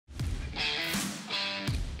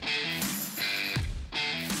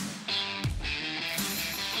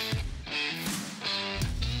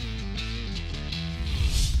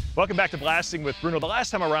Welcome back to Blasting with Bruno. The last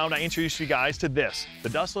time around, I introduced you guys to this, the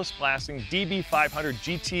Dustless Blasting DB500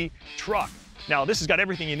 GT truck. Now, this has got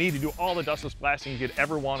everything you need to do all the dustless blasting you could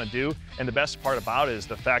ever want to do. And the best part about it is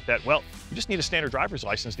the fact that, well, you just need a standard driver's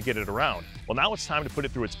license to get it around. Well, now it's time to put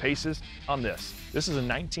it through its paces on this. This is a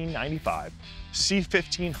 1995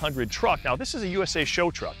 C1500 truck. Now, this is a USA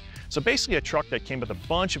show truck. So basically a truck that came with a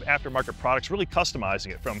bunch of aftermarket products, really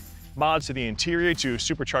customizing it from mods to the interior to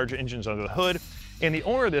supercharger engines under the hood. And the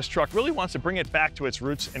owner of this truck really wants to bring it back to its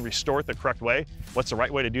roots and restore it the correct way. What's the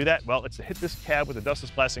right way to do that? Well, it's to hit this cab with a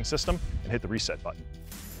dustless blasting system and hit the reset button.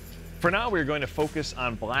 For now, we're going to focus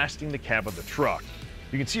on blasting the cab of the truck.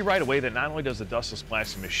 You can see right away that not only does the dustless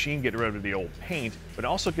blasting machine get rid of the old paint, but it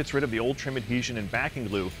also gets rid of the old trim adhesion and backing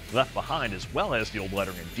glue left behind, as well as the old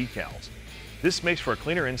lettering and decals. This makes for a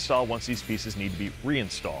cleaner install once these pieces need to be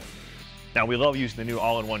reinstalled. Now, we love using the new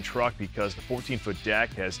all-in-one truck because the 14-foot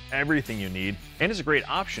deck has everything you need and is a great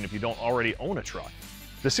option if you don't already own a truck.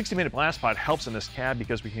 The 60-minute blast pod helps in this cab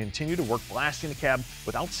because we can continue to work blasting the cab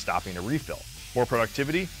without stopping to refill. More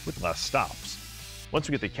productivity with less stops. Once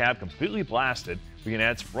we get the cab completely blasted, we can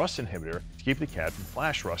add some rust inhibitor to keep the cab from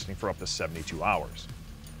flash rusting for up to 72 hours.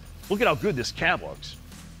 Look at how good this cab looks.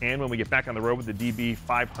 And when we get back on the road with the DB500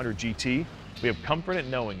 GT, we have comfort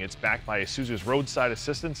in knowing it's backed by Isuzu's roadside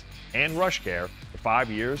assistance and rush care for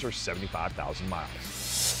 5 years or 75,000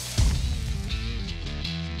 miles.